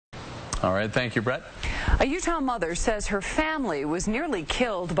All right, thank you, Brett. A Utah mother says her family was nearly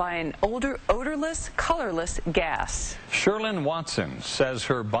killed by an odorless, colorless gas. Sherlyn Watson says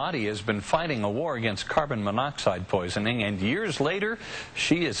her body has been fighting a war against carbon monoxide poisoning, and years later,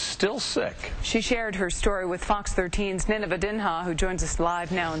 she is still sick. She shared her story with Fox 13's Nineveh Dinha, who joins us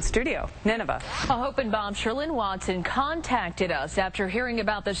live now in studio. Nineveh. Hope and Bob, Sherlyn Watson contacted us after hearing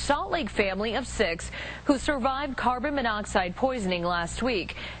about the Salt Lake family of 6 who survived carbon monoxide poisoning last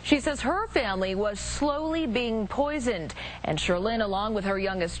week. She says her family was slowly being poisoned, and Sherlyn, along with her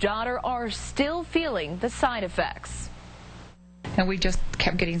youngest daughter, are still feeling the side effects. And we just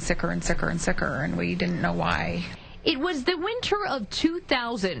kept getting sicker and sicker and sicker, and we didn't know why. It was the winter of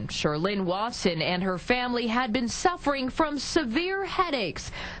 2000. Sherlyn Watson and her family had been suffering from severe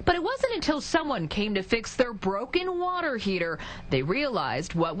headaches. But it wasn't until someone came to fix their broken water heater they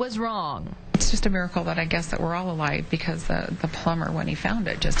realized what was wrong. It's just a miracle that I guess that we're all alive, because the plumber, when he found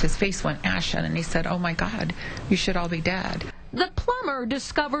it, just his face went ashen, and he said, "Oh my God, you should all be dead." The plumber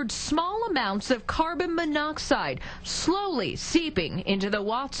discovered small amounts of carbon monoxide slowly seeping into the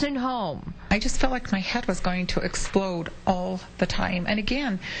Watson home. I just felt like my head was going to explode all the time. And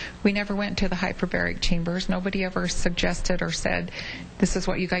again, we never went to the hyperbaric chambers. Nobody ever suggested or said, this is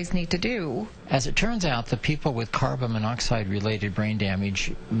what you guys need to do. As it turns out, the people with carbon monoxide-related brain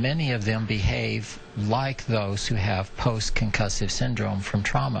damage, many of them behave like those who have post-concussive syndrome from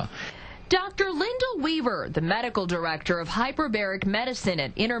trauma. Dr. Lyndall Weaver, the medical director of hyperbaric medicine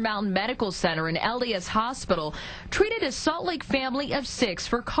at Intermountain Medical Center and LDS Hospital, treated a Salt Lake family of 6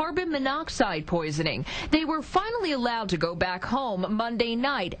 for carbon monoxide poisoning. They were finally allowed to go back home Monday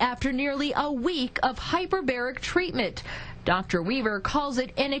night after nearly a week of hyperbaric treatment. Dr. Weaver calls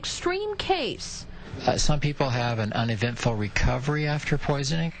it an extreme case. Some people have an uneventful recovery after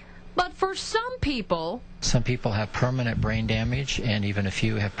poisoning. But for some people have permanent brain damage, and even a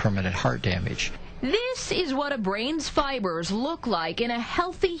few have permanent heart damage. This is what a brain's fibers look like in a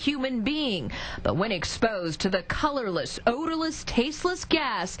healthy human being. But when exposed to the colorless, odorless, tasteless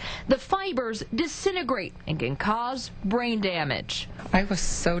gas, the fibers disintegrate and can cause brain damage. I was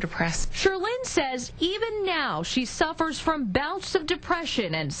so depressed. Sherlyn says even now she suffers from bouts of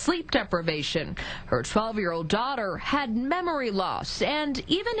depression and sleep deprivation. Her 12-year-old daughter had memory loss and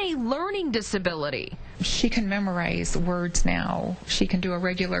even a learning disability. She can memorize words now. She can do a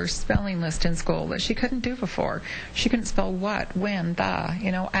regular spelling list in school that she couldn't do before. She couldn't spell what, when,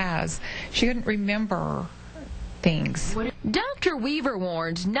 the, as. She couldn't remember things. Dr. Weaver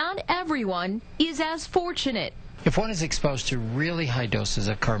warns not everyone is as fortunate. If one is exposed to really high doses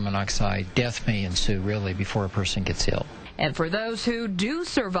of carbon monoxide, death may ensue really before a person gets ill. And for those who do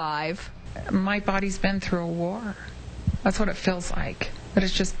survive, my body's been through a war. That's what it feels like. But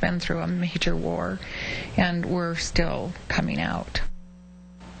it's just been through a major war, and we're still coming out.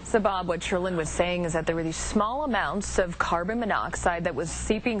 So, Bob, what Sherlyn was saying is that there were these small amounts of carbon monoxide that was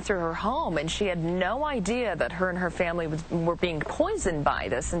seeping through her home, and she had no idea that her and her family were being poisoned by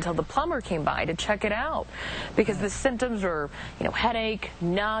this until the plumber came by to check it out. Because the symptoms were, headache,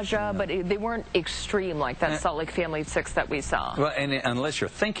 nausea, but they weren't extreme like that Salt Lake family of 6 that we saw. Well, and unless you're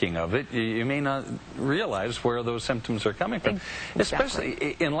thinking of it, you may not realize where those symptoms are coming from. Exactly.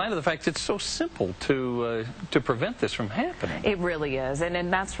 Especially in light of the fact it's so simple to prevent this from happening. It really is,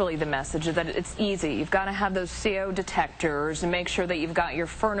 and that's really the message, that it's easy. You've got to have those CO detectors and make sure that you've got your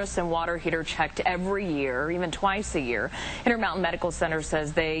furnace and water heater checked every year, even twice a year. Intermountain Medical Center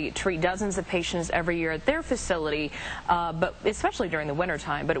says they treat dozens of patients every year at their facility, but especially during the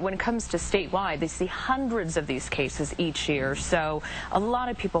wintertime. But when it comes to statewide, they see hundreds of these cases each year. So a lot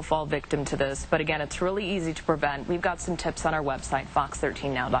of people fall victim to this. But again, it's really easy to prevent. We've got some tips on our website,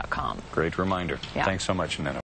 fox13now.com. Great reminder. Yeah. Thanks so much, Nina.